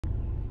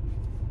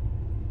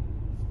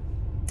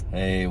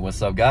Hey, what's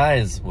up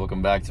guys?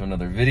 Welcome back to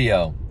another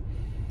video.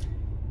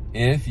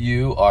 If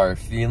you are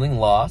feeling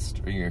lost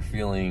or you're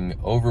feeling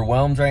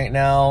overwhelmed right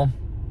now,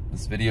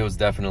 this video is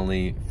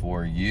definitely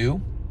for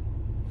you.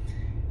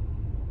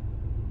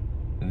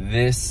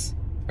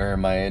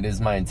 It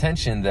is my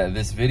intention that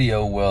this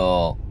video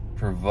will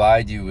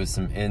provide you with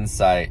some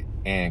insight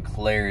and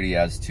clarity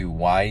as to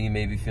why you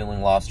may be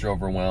feeling lost or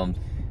overwhelmed,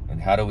 and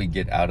how do we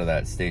get out of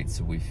that state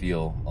so we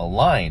feel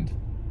aligned,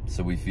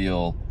 so we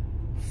feel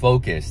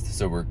focused,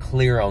 so we're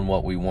clear on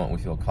what we want, we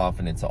feel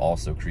confident to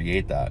also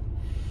create that.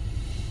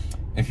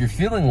 If you're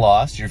feeling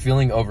lost, you're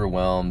feeling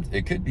overwhelmed,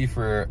 it could be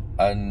for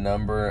a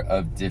number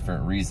of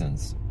different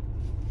reasons.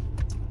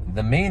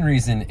 The main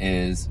reason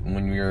is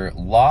when you're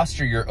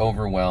lost or you're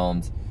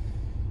overwhelmed,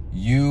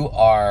 you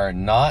are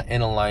not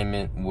in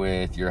alignment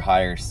with your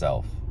higher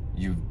self.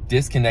 You've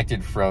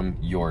disconnected from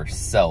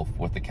yourself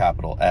with the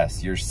capital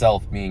S.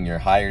 Yourself being your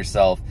higher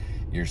self,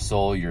 your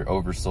soul, your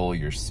oversoul,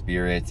 your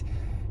spirit,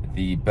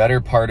 the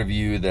better part of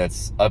you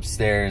that's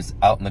upstairs,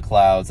 out in the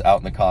clouds, out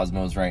in the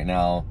cosmos right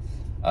now,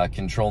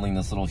 controlling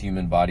this little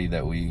human body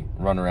that we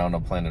run around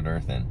on planet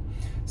Earth in.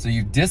 So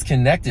you've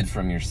disconnected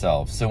from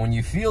yourself. So when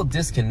you feel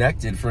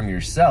disconnected from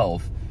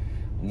yourself,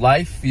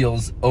 life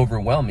feels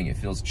overwhelming. It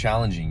feels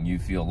challenging. You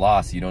feel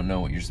lost. You don't know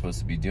what you're supposed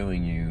to be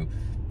doing. You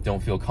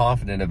don't feel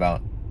confident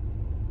about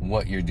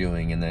what you're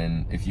doing. And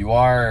then if you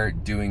are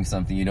doing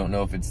something, you don't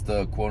know if it's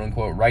the quote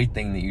unquote right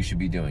thing that you should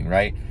be doing,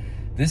 right?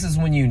 This is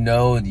when you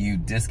know you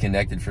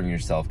disconnected from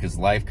yourself, because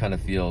life kind of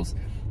feels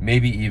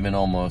maybe even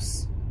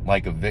almost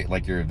like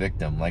you're a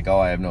victim. Like, oh,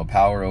 I have no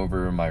power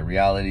over my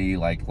reality.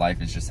 Like,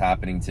 life is just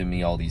happening to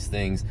me, all these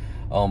things.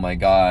 Oh my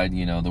God,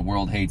 you know, the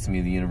world hates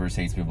me, the universe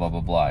hates me, blah, blah,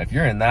 blah. If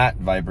you're in that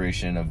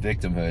vibration of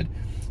victimhood,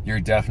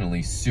 you're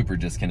definitely super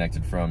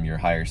disconnected from your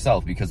higher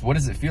self. Because what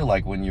does it feel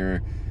like when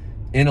you're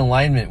in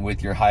alignment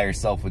with your higher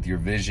self, with your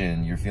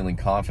vision? You're feeling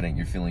confident,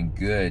 you're feeling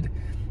good,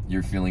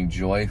 you're feeling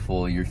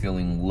joyful, you're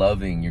feeling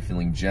loving, you're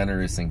feeling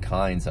generous and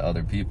kind to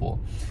other people.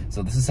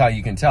 So this is how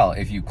you can tell.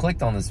 If you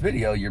clicked on this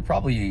video, you're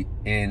probably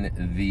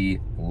in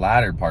the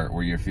latter part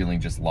where you're feeling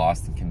just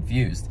lost and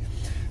confused.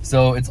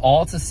 So it's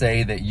all to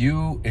say that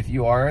if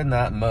you are in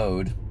that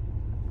mode,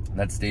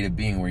 that state of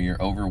being where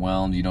you're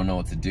overwhelmed, you don't know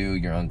what to do,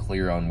 you're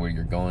unclear on where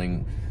you're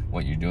going,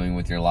 what you're doing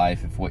with your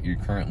life, if what you're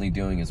currently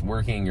doing is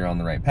working, you're on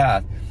the right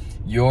path,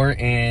 you're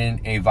in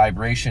a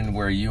vibration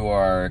where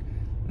you're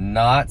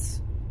not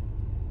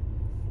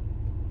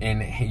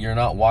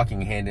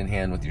walking hand in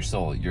hand with your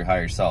soul, your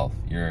higher self.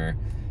 You're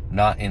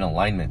not in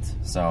alignment.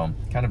 So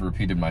kind of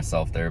repeated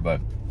myself there,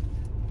 but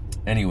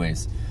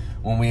anyways,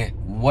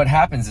 what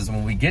happens is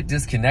when we get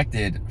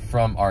disconnected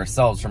from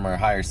ourselves, from our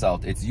higher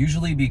self, it's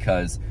usually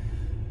because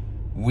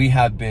we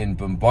have been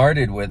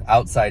bombarded with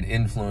outside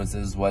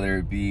influences, whether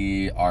it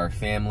be our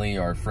family,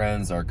 our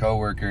friends, our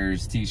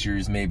coworkers,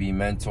 teachers, maybe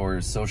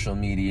mentors, social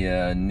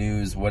media,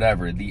 news,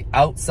 whatever. The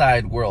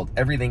outside world,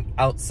 everything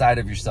outside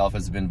of yourself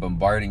has been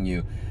bombarding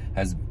you,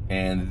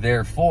 and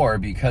therefore,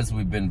 because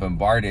we've been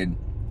bombarded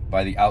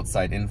by the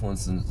outside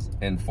influences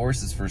and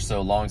forces for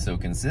so long, so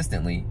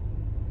consistently,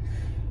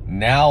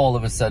 now all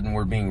of a sudden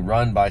we're being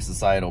run by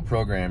societal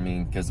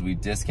programming because we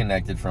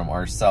disconnected from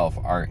ourself,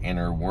 our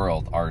inner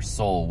world, our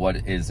soul,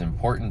 what is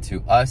important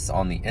to us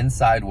on the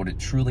inside, what it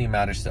truly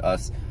matters to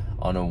us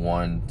on a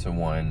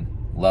one-to-one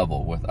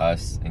level with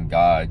us and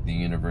God, the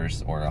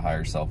universe, or a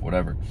higher self,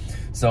 whatever.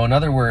 So in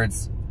other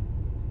words,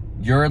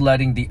 you're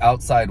letting the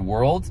outside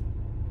world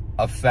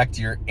affect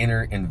your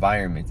inner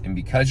environment. And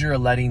because you're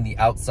letting the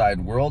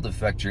outside world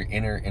affect your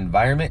inner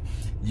environment,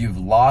 you've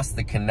lost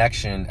the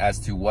connection as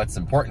to what's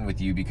important with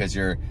you, because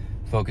you're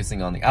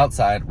focusing on the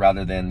outside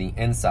rather than the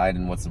inside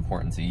and what's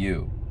important to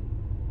you.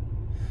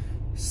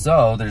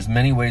 So there's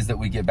many ways that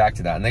we get back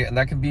to that. And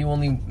that could be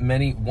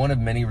one of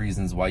many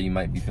reasons why you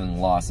might be feeling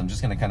lost. I'm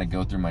just going to kind of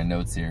go through my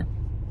notes here.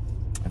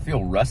 I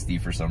feel rusty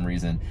for some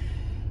reason,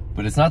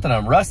 but it's not that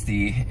I'm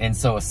rusty. And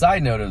so a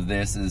side note of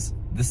this is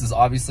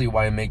obviously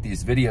why I make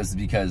these videos, is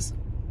because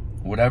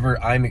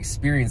whatever I'm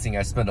experiencing,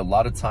 I spend a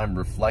lot of time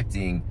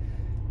reflecting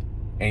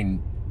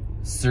and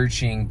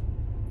searching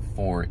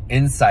for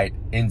insight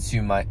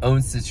into my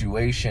own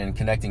situation,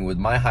 connecting with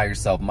my higher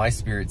self, my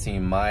spirit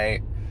team,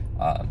 my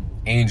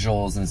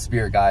angels and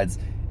spirit guides,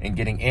 and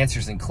getting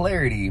answers and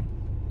clarity.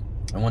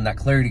 And when that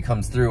clarity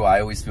comes through,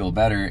 I always feel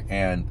better.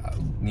 And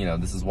you know,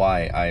 this is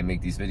why I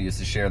make these videos,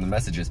 to share the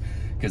messages.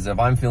 Because if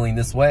I'm feeling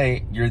this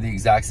way, you're the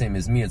exact same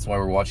as me. It's why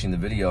we're watching the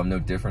video. I'm no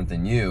different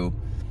than you.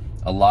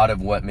 A lot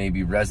of what may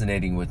be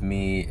resonating with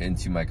me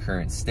into my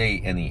current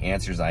state, and the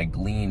answers I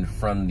glean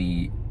from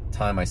the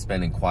time I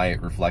spend in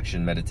quiet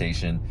reflection,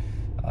 meditation,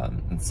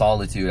 and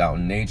solitude out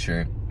in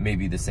nature, may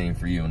be the same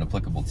for you and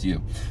applicable to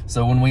you.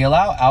 So when we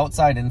allow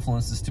outside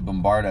influences to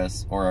bombard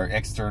us, or our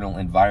external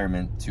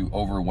environment to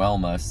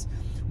overwhelm us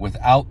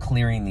without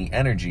clearing the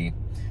energy,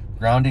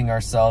 grounding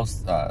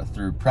ourselves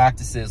through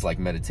practices like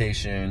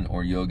meditation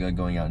or yoga,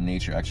 going out in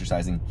nature,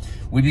 exercising,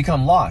 we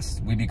become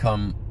lost. We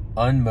become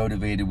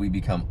unmotivated. We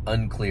become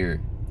unclear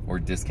or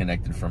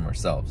disconnected from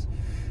ourselves.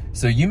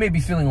 So you may be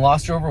feeling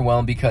lost or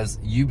overwhelmed because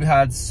you've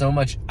had so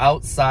much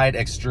outside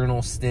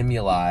external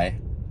stimuli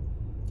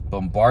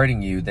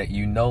bombarding you that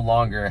you no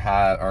longer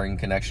are in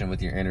connection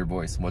with your inner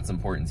voice, what's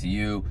important to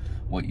you,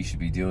 what you should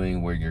be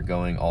doing, where you're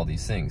going, all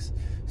these things.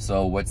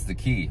 So what's the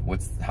key?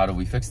 How do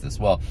we fix this?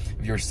 Well,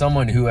 if you're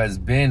someone who has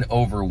been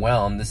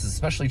overwhelmed, this is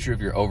especially true if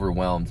you're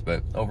overwhelmed,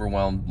 but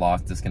overwhelmed,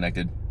 lost,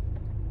 disconnected,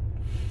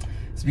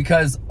 it's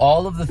because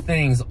all of the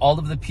things, all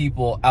of the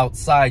people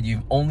outside,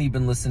 you've only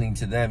been listening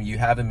to them. You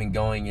haven't been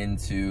going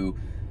into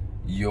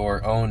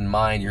your own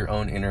mind, your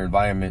own inner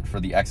environment for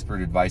the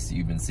expert advice that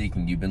you've been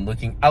seeking. You've been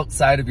looking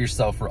outside of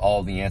yourself for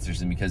all the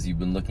answers, and because you've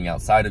been looking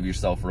outside of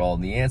yourself for all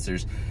the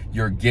answers,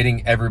 you're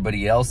getting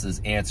everybody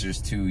else's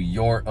answers to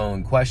your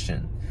own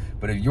question.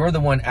 But if you're the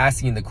one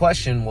asking the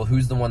question, well,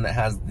 who's the one that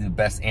has the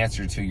best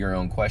answer to your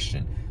own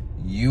question?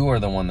 You are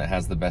the one that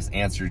has the best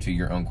answer to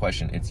your own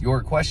question. It's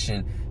your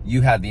question.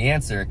 You have the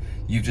answer.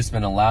 You've just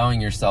been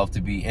allowing yourself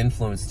to be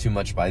influenced too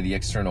much by the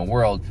external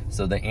world,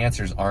 so the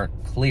answers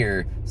aren't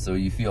clear, so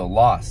you feel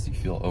lost, you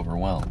feel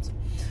overwhelmed.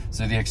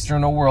 So the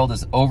external world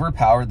has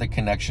overpowered the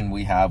connection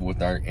we have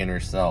with our inner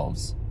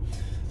selves.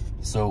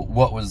 So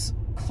what was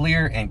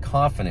clear and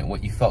confident,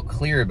 what you felt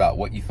clear about,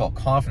 what you felt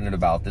confident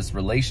about, this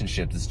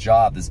relationship, this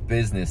job, this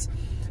business,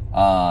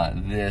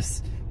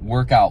 this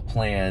workout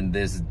plan,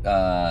 this,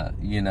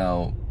 you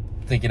know,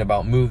 thinking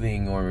about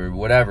moving or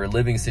whatever,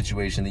 living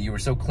situation that you were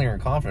so clear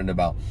and confident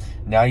about,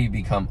 now you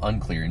become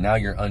unclear. Now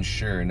you're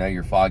unsure. Now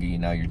you're foggy.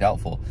 Now you're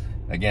doubtful.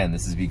 Again,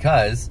 this is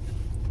because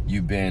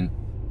you've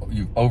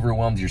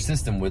overwhelmed your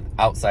system with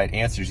outside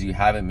answers. You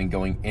haven't been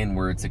going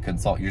inward to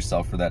consult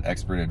yourself for that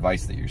expert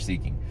advice that you're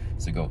seeking.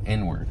 So go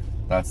inward.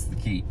 That's the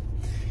key.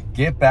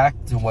 Get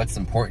back to what's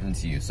important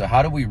to you. So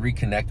how do we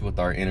reconnect with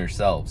our inner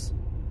selves?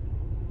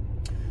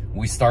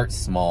 We start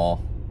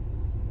small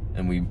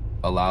and we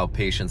allow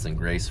patience and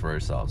grace for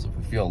ourselves. If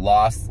we feel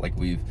lost, like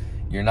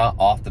you're not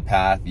off the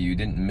path, you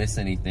didn't miss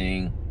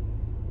anything,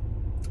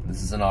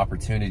 this is an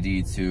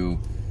opportunity to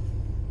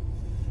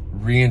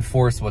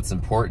reinforce what's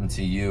important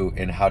to you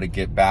and how to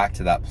get back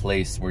to that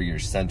place where you're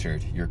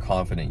centered, you're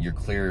confident, you're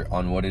clear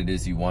on what it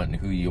is you want and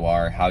who you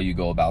are, how you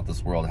go about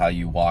this world, how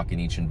you walk in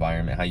each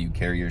environment, how you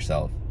carry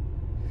yourself.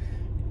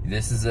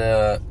 This is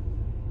a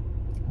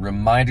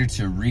reminder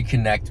to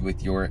reconnect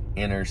with your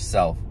inner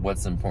self,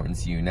 what's important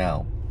to you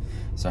now.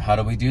 So how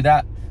do we do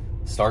that?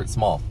 Start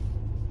small.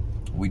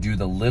 We do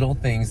the little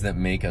things that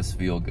make us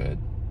feel good.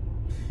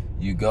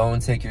 You go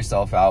and take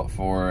yourself out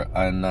for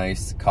a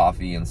nice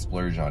coffee and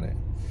splurge on it.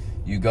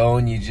 You go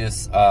and you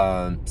just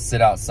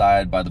sit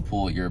outside by the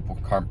pool at your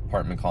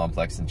apartment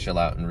complex and chill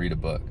out and read a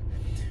book.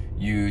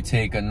 You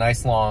take a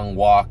nice long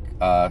walk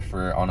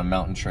on a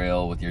mountain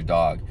trail with your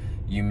dog.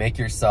 You make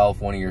yourself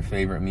one of your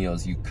favorite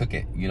meals. You cook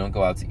it. You don't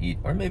go out to eat.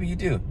 Or maybe you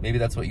do. Maybe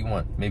that's what you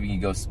want. Maybe you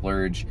go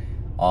splurge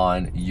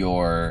on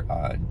your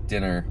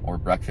dinner or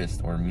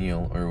breakfast or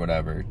meal or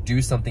whatever.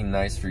 Do something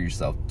nice for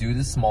yourself. Do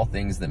the small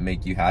things that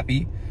make you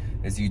happy.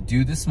 As you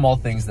do the small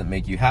things that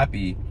make you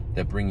happy,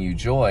 that bring you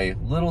joy,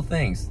 little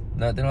things.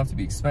 No, they don't have to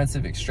be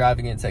expensive,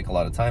 extravagant, take a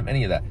lot of time,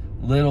 any of that.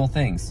 Little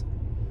things.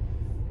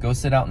 Go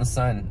sit out in the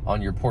sun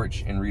on your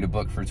porch and read a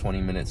book for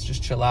 20 minutes.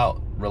 Just chill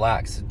out,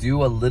 relax.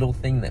 Do a little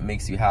thing that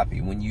makes you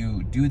happy. When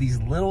you do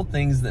these little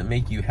things that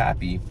make you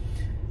happy,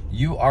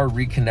 you are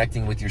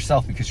reconnecting with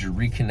yourself because you're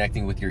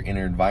reconnecting with your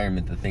inner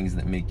environment, the things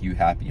that make you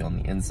happy on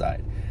the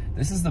inside.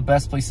 This is the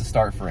best place to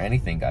start for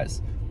anything,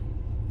 guys.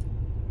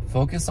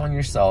 Focus on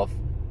yourself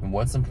and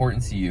what's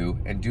important to you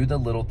and do the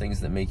little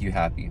things that make you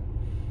happy.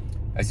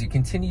 As you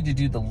continue to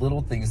do the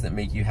little things that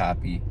make you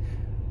happy,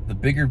 the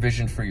bigger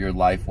vision for your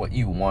life, what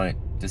you want,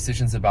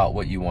 decisions about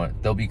what you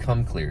want, they'll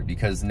become clear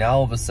because now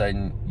all of a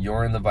sudden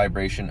you're in the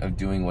vibration of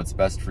doing what's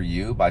best for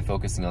you by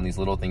focusing on these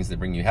little things that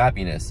bring you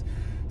happiness.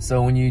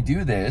 So when you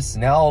do this,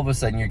 now all of a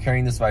sudden you're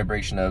carrying this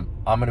vibration of,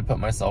 I'm going to put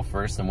myself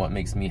first and what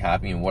makes me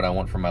happy and what I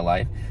want for my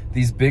life.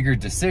 These bigger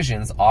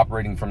decisions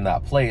operating from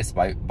that place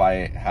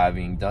by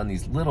having done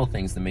these little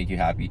things that make you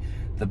happy,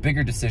 the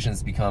bigger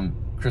decisions become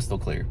crystal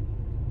clear.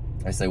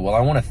 I say, well, I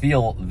want to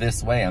feel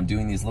this way. I'm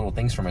doing these little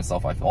things for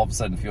myself. I all of a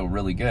sudden feel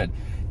really good.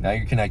 Now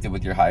you're connected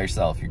with your higher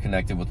self. You're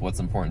connected with what's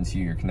important to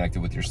you. You're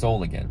connected with your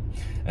soul again.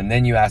 And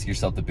then you ask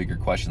yourself the bigger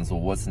questions.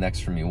 Well, what's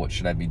next for me? What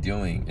should I be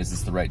doing? Is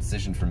this the right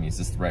decision for me? Is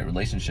this the right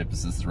relationship?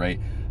 Is this the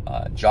right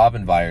job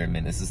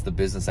environment? Is this the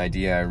business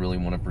idea I really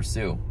want to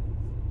pursue?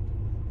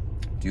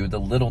 Do the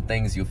little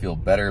things, you'll feel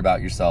better about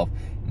yourself.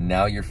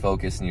 Now you're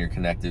focused and you're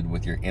connected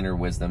with your inner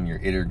wisdom, your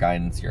inner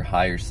guidance, your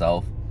higher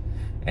self.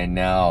 And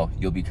now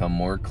you'll become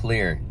more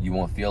clear. You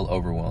won't feel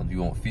overwhelmed. You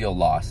won't feel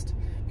lost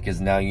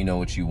because now you know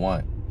what you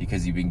want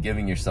because you've been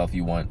giving yourself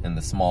you want in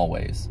the small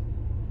ways.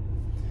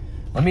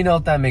 Let me know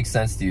if that makes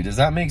sense to you. Does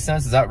that make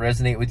sense? Does that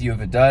resonate with you?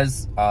 If it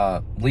does,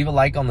 leave a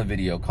like on the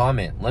video,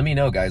 comment. Let me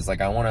know, guys.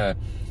 Like, I want to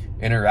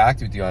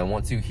interact with you. I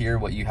want to hear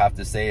what you have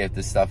to say if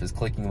this stuff is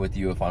clicking with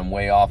you, if I'm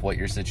way off what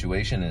your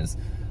situation is.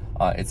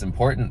 It's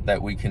important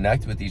that we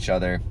connect with each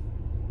other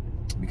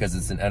because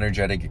it's an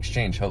energetic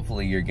exchange.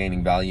 Hopefully you're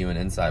gaining value and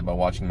insight by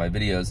watching my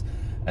videos,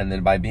 and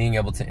then by being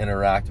able to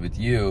interact with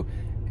you,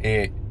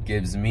 it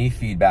gives me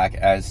feedback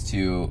as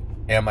to,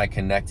 am I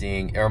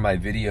connecting, are my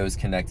videos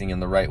connecting in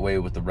the right way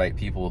with the right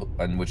people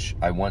in which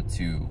I want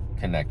to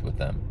connect with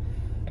them?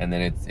 And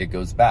then it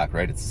goes back,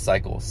 right? It's a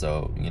cycle.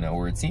 So, you know,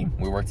 we're a team.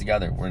 We work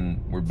together.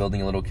 We're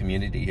building a little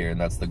community here, and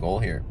that's the goal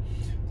here.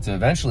 So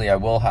eventually I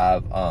will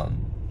have,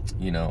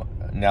 you know,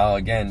 now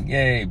again,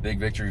 yay, big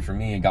victory for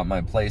me. I got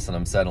my place and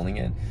I'm settling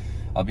in.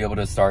 I'll be able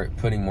to start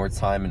putting more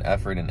time and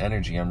effort and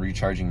energy. I'm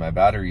recharging my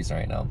batteries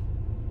right now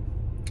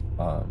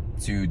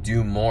to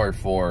do more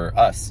for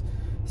us.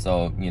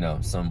 So, you know,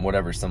 some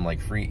like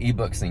free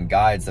ebooks and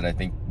guides that I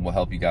think will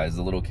help you guys,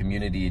 a little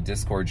community,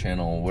 Discord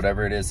channel,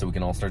 whatever it is, so we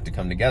can all start to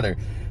come together.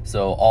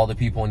 So all the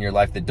people in your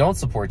life that don't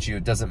support you,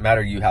 it doesn't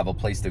matter. You have a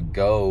place to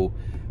go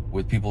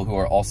with people who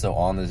are also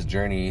on this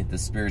journey,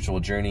 this spiritual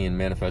journey, and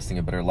manifesting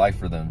a better life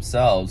for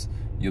themselves.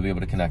 You'll be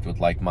able to connect with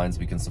like minds.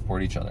 We can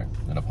support each other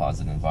in a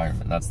positive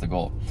environment. That's the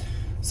goal.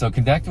 So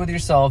connect with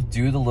yourself,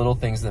 do the little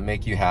things that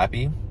make you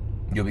happy.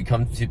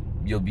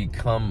 You'll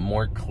become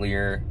more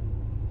clear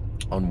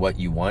on what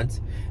you want,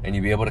 and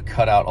you'll be able to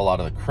cut out a lot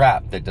of the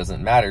crap that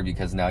doesn't matter,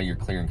 because now you're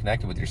clear and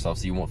connected with yourself,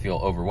 so you won't feel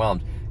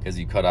overwhelmed because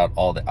you cut out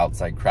all the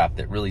outside crap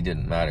that really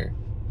didn't matter.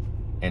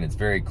 And it's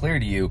very clear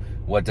to you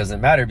what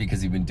doesn't matter,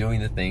 because you've been doing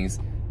the things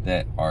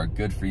that are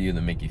good for you,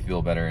 that make you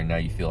feel better, and now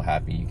you feel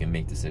happy. You can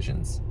make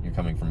decisions. You're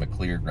coming from a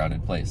clear,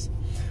 grounded place.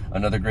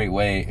 Another great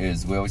way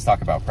is, we always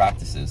talk about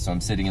practices. So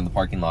I'm sitting in the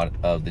parking lot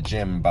of the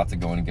gym, about to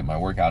go in and get my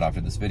workout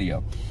after this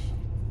video.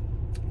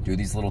 Do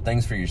these little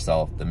things for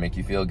yourself that make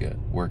you feel good.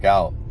 Work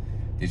out.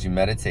 Did you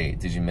meditate?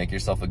 Did you make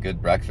yourself a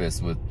good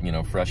breakfast with, you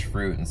know, fresh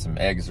fruit and some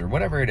eggs or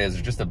whatever it is,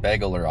 or just a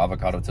bagel or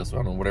avocado toast, I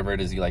don't know, whatever it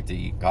is you like to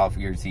eat,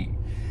 coffee or tea.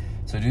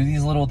 So do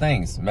these little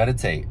things.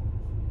 Meditate.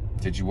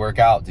 Did you work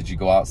out? Did you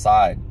go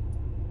outside?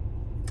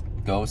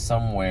 Go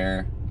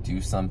somewhere,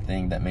 do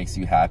something that makes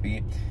you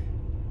happy,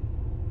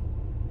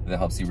 that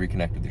helps you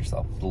reconnect with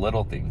yourself. The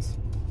little things.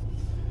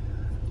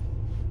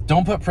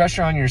 Don't put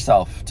pressure on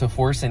yourself to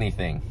force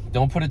anything.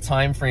 Don't put a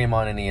time frame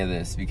on any of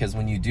this, because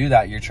when you do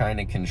that, you're trying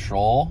to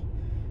control,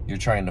 you're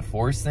trying to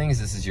force things.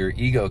 This is your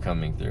ego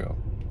coming through.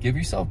 Give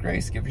yourself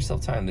grace, give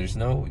yourself time.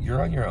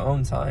 You're on your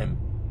own time.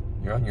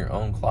 You're on your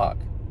own clock.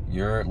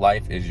 Your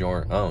life is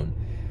your own.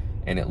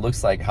 And it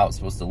looks like how it's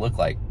supposed to look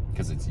like,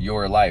 because it's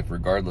your life,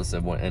 regardless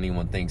of what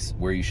anyone thinks,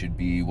 where you should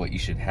be, what you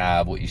should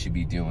have, what you should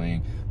be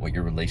doing, what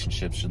your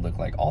relationships should look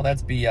like. All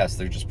that's BS.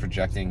 They're just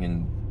projecting,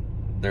 and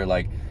they're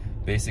like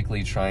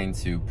basically trying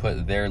to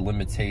put their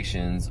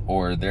limitations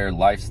or their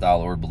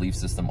lifestyle or belief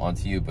system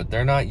onto you, but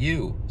they're not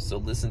you. So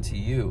listen to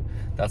you.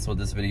 That's what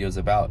this video is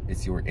about.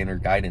 It's your inner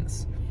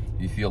guidance.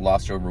 If you feel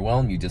lost or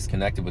overwhelmed, you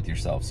disconnected with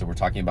yourself. So we're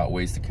talking about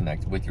ways to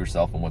connect with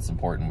yourself and what's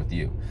important with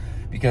you.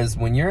 Because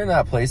when you're in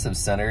that place of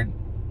centered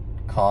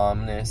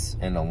calmness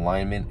and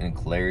alignment and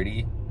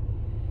clarity,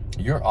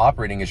 you're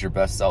operating as your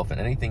best self,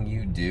 and anything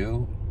you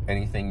do,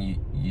 anything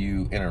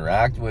you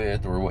interact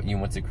with, or what you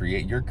want to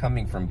create, you're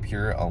coming from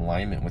pure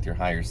alignment with your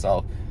higher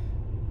self.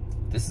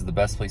 This is the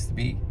best place to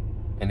be.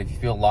 And if you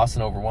feel lost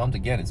and overwhelmed,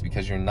 again, it's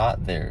because you're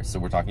not there. So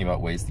we're talking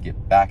about ways to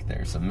get back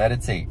there. So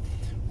meditate,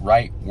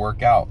 write,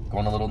 work out, go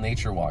on a little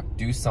nature walk,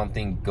 do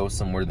something, go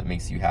somewhere that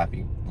makes you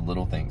happy. The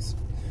little things.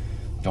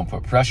 Don't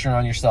put pressure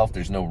on yourself.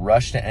 There's no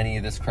rush to any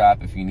of this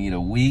crap. If you need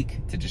a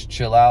week to just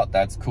chill out,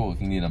 that's cool.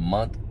 If you need a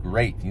month,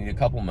 great. If you need a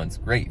couple months,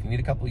 great. If you need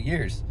a couple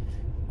years,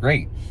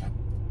 great.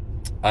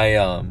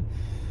 There's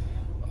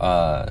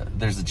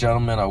a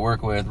gentleman I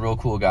work with, real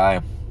cool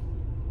guy.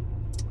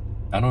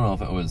 I don't know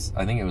if it was,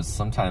 I think it was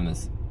sometime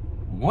this,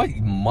 what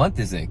month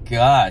is it?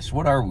 Gosh,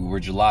 what are we? We're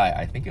July.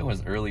 I think it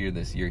was earlier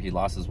this year. He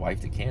lost his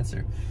wife to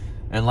cancer.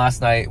 And last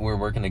night we were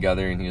working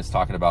together, and he was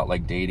talking about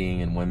like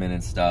dating and women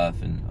and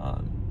stuff. And,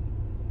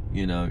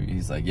 you know,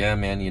 he's like, yeah,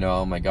 man, you know,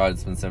 oh my God,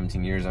 it's been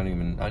 17 years. I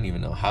don't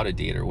even know how to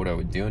date or what I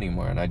would do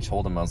anymore. And I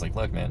told him, I was like,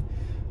 look, man,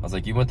 I was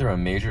like, you went through a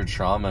major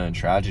trauma and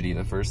tragedy.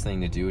 The first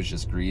thing to do is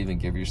just grieve and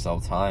give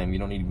yourself time. You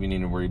don't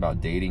need to worry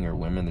about dating or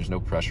women. There's no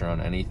pressure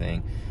on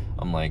anything.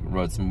 I'm like,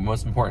 what's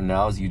most important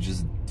now is you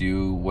just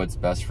do what's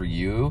best for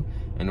you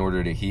in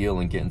order to heal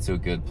and get into a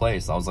good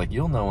place. I was like,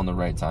 you'll know when the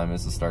right time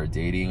is to start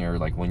dating, or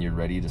like when you're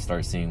ready to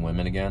start seeing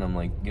women again. I'm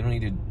like, you don't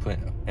need to put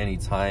any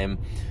time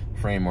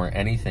frame or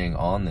anything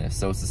on this.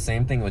 So it's the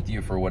same thing with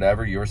you for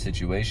whatever your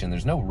situation.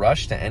 There's no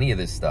rush to any of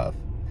this stuff.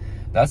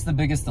 That's the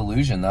biggest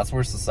illusion. That's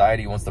where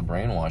society wants to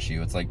brainwash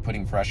you. It's like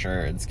putting pressure.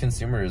 It's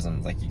consumerism.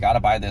 It's like, you got to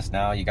buy this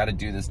now. You got to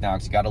do this now,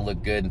 because you got to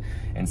look good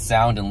and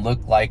sound and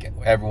look like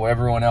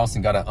everyone else,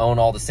 and got to own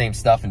all the same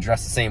stuff and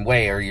dress the same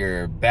way, or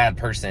you're a bad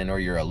person, or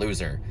you're a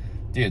loser.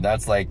 Dude,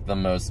 that's like the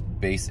most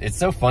base. It's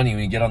so funny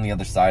when you get on the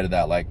other side of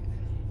that, like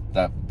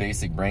that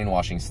basic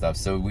brainwashing stuff.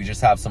 So we just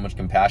have so much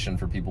compassion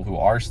for people who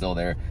are still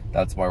there.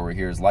 That's why we're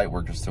here as light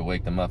workers, to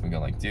wake them up and go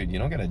like, dude, you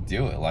don't got to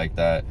do it like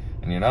that.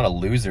 And you're not a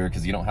loser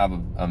because you don't have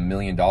 $1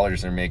 million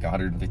or make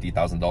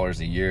 $150,000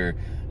 a year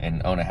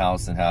and own a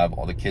house and have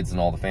all the kids and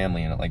all the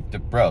family. And like,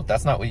 bro, if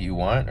that's not what you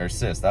want, or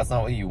sis, that's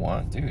not what you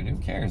want, dude, who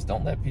cares?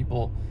 Don't let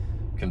people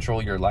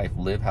control your life,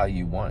 live how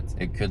you want.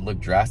 It could look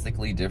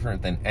drastically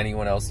different than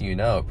anyone else you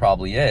know. It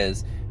probably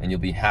is, and you'll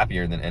be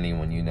happier than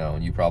anyone you know,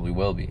 and you probably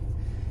will be.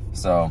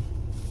 So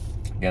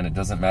again, it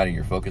doesn't matter.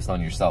 You're focused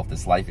on yourself.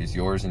 This life is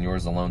yours and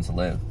yours alone to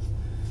live.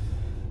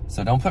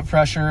 So don't put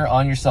pressure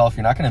on yourself.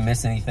 You're not going to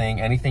miss anything.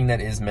 Anything that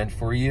is meant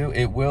for you,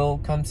 it will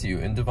come to you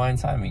in divine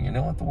timing. You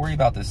don't have to worry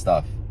about this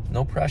stuff.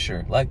 No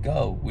pressure. Let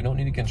go. We don't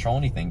need to control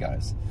anything,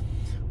 guys.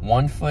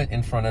 One foot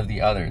in front of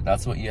the other.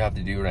 That's what you have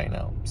to do right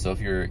now. So if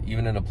you're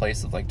even in a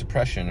place of like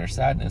depression or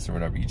sadness or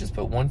whatever, you just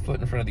put one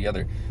foot in front of the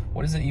other.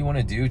 What is it you want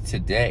to do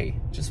today?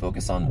 Just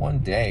focus on one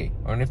day.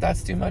 Or if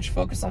that's too much,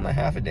 focus on the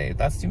half a day. If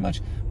that's too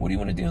much, what do you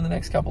want to do in the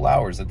next couple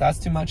hours? If that's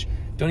too much,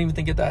 don't even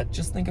think of that.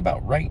 Just think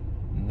about right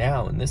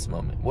now in this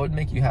moment. What would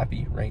make you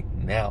happy right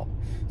now?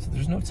 So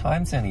there's no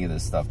time to any of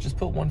this stuff. Just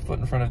put one foot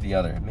in front of the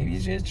other. Maybe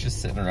it's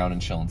just sitting around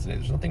and chilling today.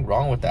 There's nothing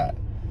wrong with that.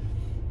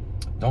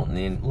 Don't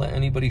let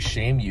anybody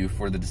shame you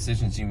for the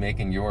decisions you make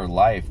in your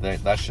life.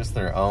 That's just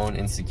their own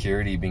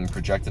insecurity being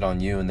projected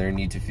on you and their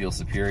need to feel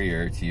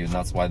superior to you, and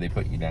that's why they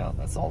put you down.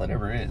 That's all it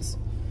ever is.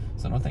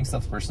 So don't take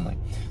stuff personally.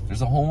 There's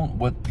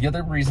the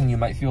other reason you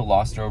might feel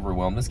lost or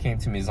overwhelmed, this came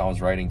to me as I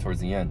was writing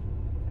towards the end.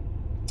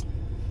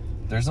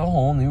 There's a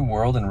whole new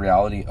world and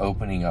reality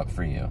opening up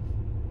for you.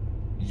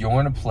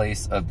 You're in a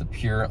place of the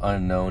pure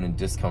unknown, and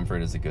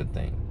discomfort is a good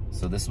thing.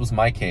 So this was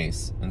my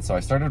case. And so I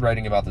started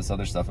writing about this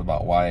other stuff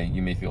about why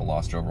you may feel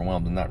lost or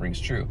overwhelmed, and that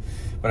rings true.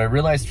 But I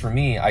realized for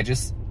me, I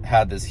just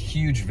had this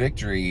huge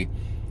victory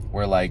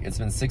where like, it's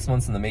been 6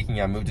 months in the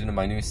making. I moved into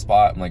my new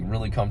spot. I'm like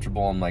really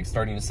comfortable. I'm like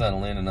starting to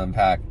settle in and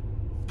unpack.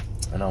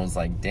 And I was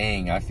like,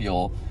 dang, I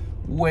feel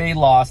way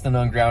lost and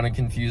ungrounded,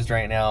 confused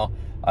right now.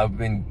 I've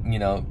been, you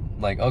know,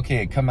 like,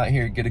 okay, come out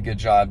here, get a good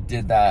job,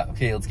 did that.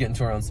 Okay, let's get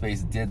into our own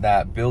space, did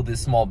that. Build this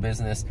small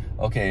business,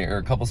 okay, or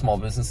a couple small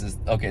businesses.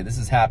 Okay, this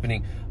is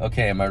happening.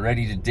 Okay, am I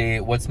ready to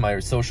date? What's my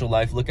social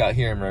life? Look out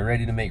here, am I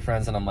ready to make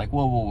friends? And I'm like,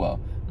 whoa, whoa, whoa.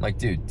 I'm like,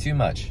 dude, too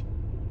much.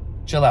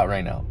 Chill out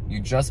right now. You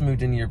just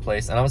moved into your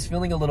place. And I was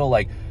feeling a little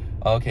like,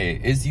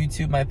 okay, is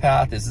YouTube my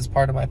path? Is this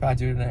part of my path,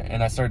 dude?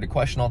 And I started to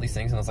question all these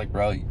things, and I was like,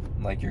 bro,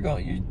 like,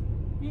 you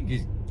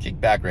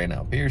kick back right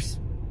now. Pierce,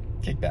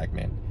 kick back,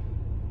 man.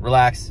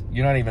 Relax.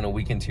 You're not even a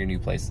week into your new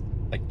place.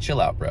 Like,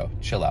 chill out, bro.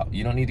 Chill out.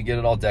 You don't need to get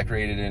it all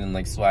decorated and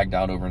like swagged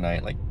out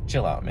overnight. Like,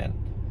 chill out, man.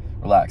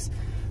 Relax.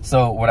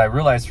 So what I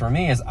realized for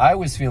me is I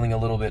was feeling a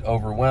little bit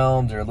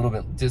overwhelmed or a little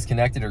bit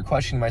disconnected or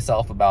questioning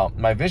myself about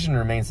my vision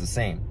remains the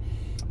same.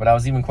 But I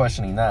was even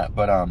questioning that.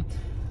 But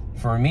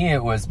for me,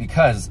 it was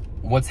because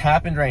what's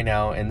happened right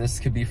now, and this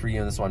could be for you,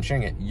 and this is why I'm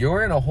sharing it,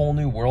 you're in a whole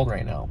new world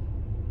right now.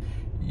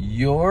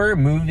 You're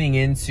moving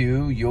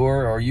into you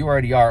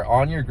already are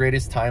on your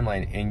greatest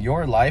timeline, and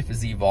your life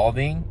is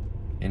evolving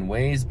in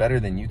ways better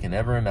than you can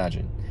ever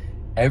imagine.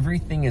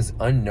 Everything is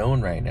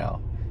unknown right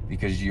now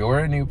because you're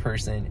a new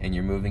person and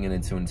you're moving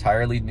into an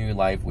entirely new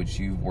life, which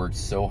you've worked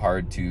so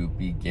hard to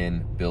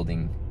begin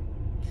building.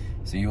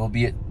 So you will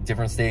be at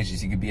different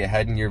stages. You could be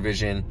ahead in your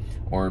vision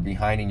or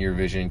behind in your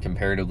vision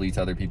comparatively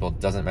to other people. It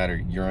doesn't matter.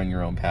 You're on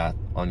your own path,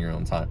 on your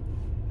own time.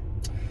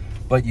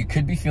 But you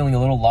could be feeling a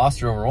little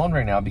lost or overwhelmed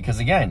right now because,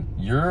 again,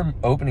 you're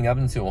opening up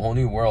into a whole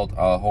new world,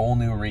 a whole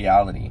new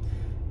reality.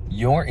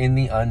 You're in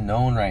the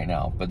unknown right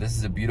now, but this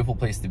is a beautiful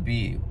place to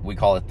be. We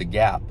call it the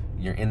gap.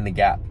 You're in the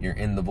gap. You're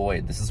in the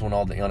void. This is when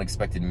all the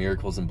unexpected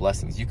miracles and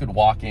blessings. You could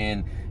walk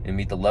in and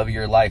meet the love of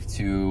your life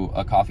to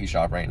a coffee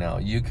shop right now.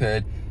 You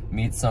could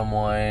meet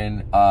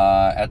someone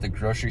at the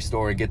grocery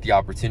store and get the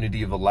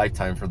opportunity of a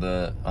lifetime for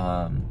the,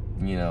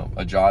 you know,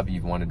 a job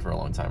you've wanted for a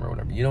long time or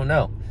whatever. You don't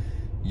know.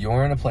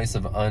 You're in a place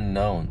of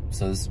unknown.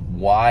 So this is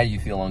why you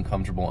feel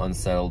uncomfortable,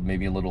 unsettled,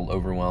 maybe a little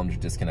overwhelmed or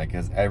disconnected,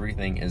 because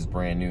everything is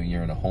brand new.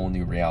 You're in a whole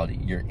new reality.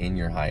 You're in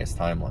your highest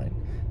timeline.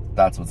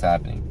 That's what's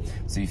happening.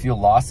 So you feel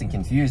lost and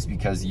confused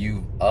because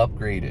you've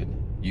upgraded.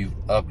 You've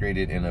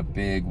upgraded in a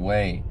big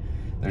way.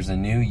 There's a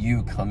new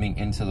you coming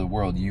into the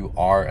world. You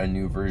are a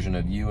new version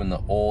of you, and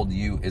the old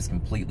you is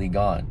completely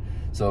gone.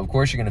 So of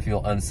course you're going to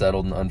feel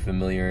unsettled and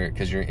unfamiliar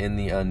because you're in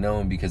the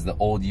unknown, because the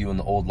old you and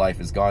the old life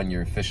is gone.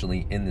 You're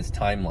officially in this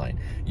timeline.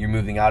 You're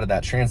moving out of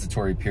that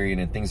transitory period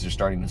and things are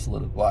starting to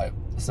solidify.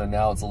 So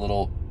now it's a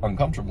little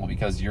uncomfortable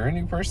because you're a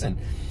new person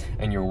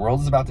and your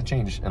world is about to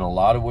change in a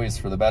lot of ways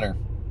for the better.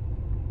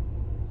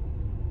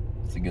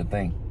 It's a good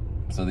thing.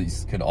 So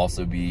these could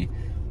also be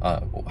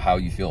how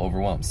you feel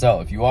overwhelmed. So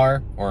if you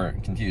are or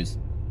confused,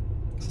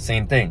 it's the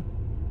same thing.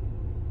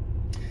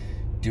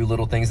 Do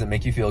little things that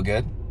make you feel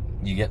good.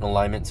 You get in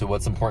alignment to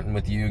what's important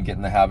with you, get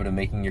in the habit of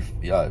making you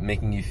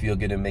feel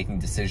good and making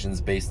decisions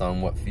based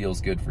on what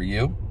feels good for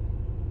you.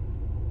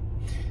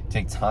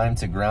 Take time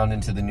to ground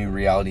into the new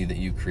reality that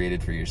you've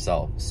created for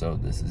yourself. So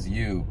this is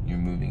you. You're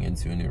moving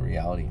into a new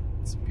reality.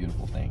 It's a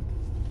beautiful thing.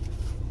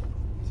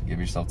 So give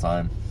yourself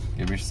time.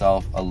 Give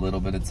yourself a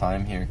little bit of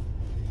time here.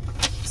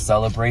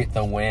 Celebrate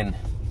the win,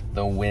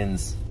 the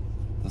wins,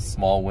 the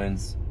small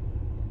wins.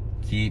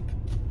 Keep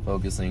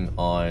focusing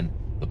on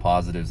the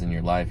positives in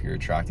your life. You're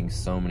attracting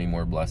so many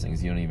more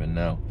blessings you don't even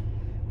know.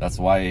 That's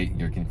why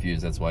you're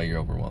confused. That's why you're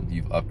overwhelmed.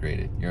 You've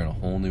upgraded. You're in a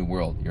whole new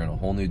world. You're in a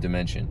whole new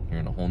dimension. You're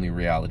in a whole new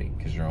reality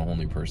because you're a whole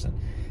new person.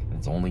 And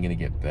it's only going to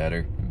get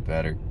better and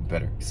better and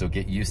better. So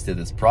get used to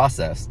this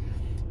process,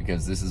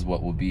 because this is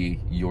what will be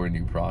your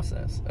new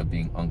process of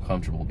being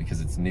uncomfortable, because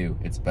it's new.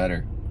 It's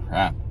better.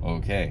 Crap.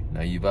 Okay.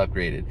 Now you've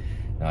upgraded.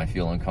 Now I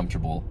feel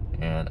uncomfortable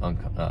and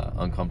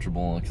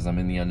uncomfortable because I'm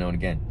in the unknown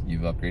again.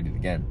 You've upgraded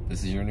again.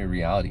 This is your new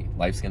reality.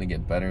 Life's going to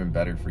get better and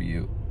better for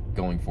you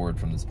going forward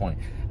from this point.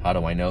 How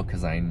do I know?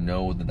 Because I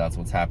know that that's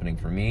what's happening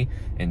for me,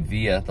 and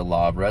via the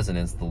law of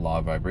resonance, the law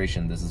of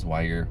vibration, this is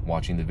why you're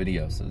watching the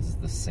video. So this is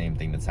the same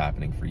thing that's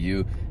happening for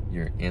you.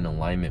 You're in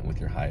alignment with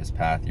your highest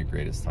path, your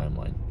greatest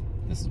timeline.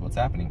 This is what's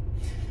happening.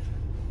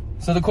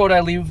 So the quote I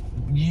leave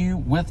you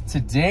with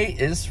today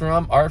is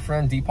from our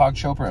friend Deepak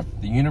Chopra.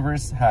 The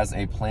universe has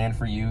a plan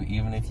for you,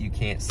 even if you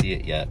can't see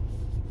it yet.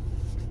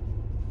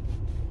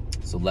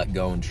 So let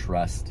go and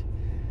trust.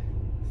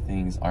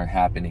 Things are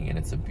happening, and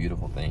it's a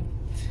beautiful thing.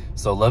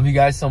 So love you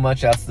guys so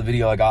much. That's the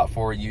video I got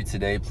for you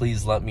today.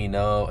 Please let me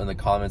know in the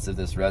comments if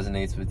this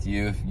resonates with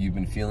you, if you've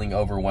been feeling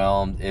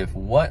overwhelmed, if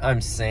what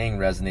I'm saying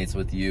resonates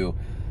with you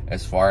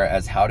as far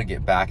as how to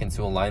get back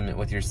into alignment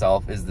with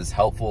yourself. Is this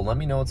helpful? Let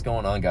me know what's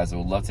going on, guys. I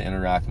would love to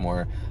interact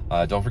more.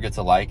 Don't forget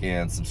to like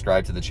and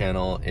subscribe to the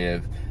channel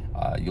if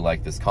you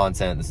like this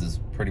content. This is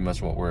pretty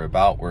much what we're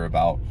about. We're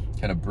about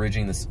kind of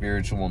bridging the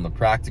spiritual and the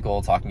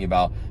practical, talking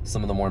about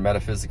some of the more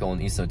metaphysical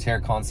and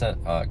esoteric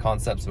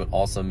concepts, but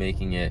also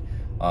making it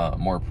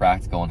more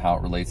practical and how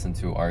it relates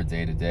into our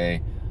day-to-day.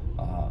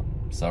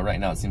 So right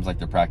now it seems like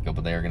they're practical,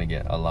 but they are going to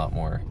get a lot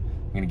more,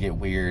 going to get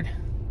weird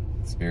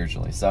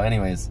spiritually. So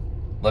anyways,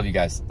 love you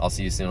guys. I'll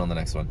see you soon on the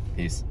next one.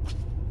 Peace.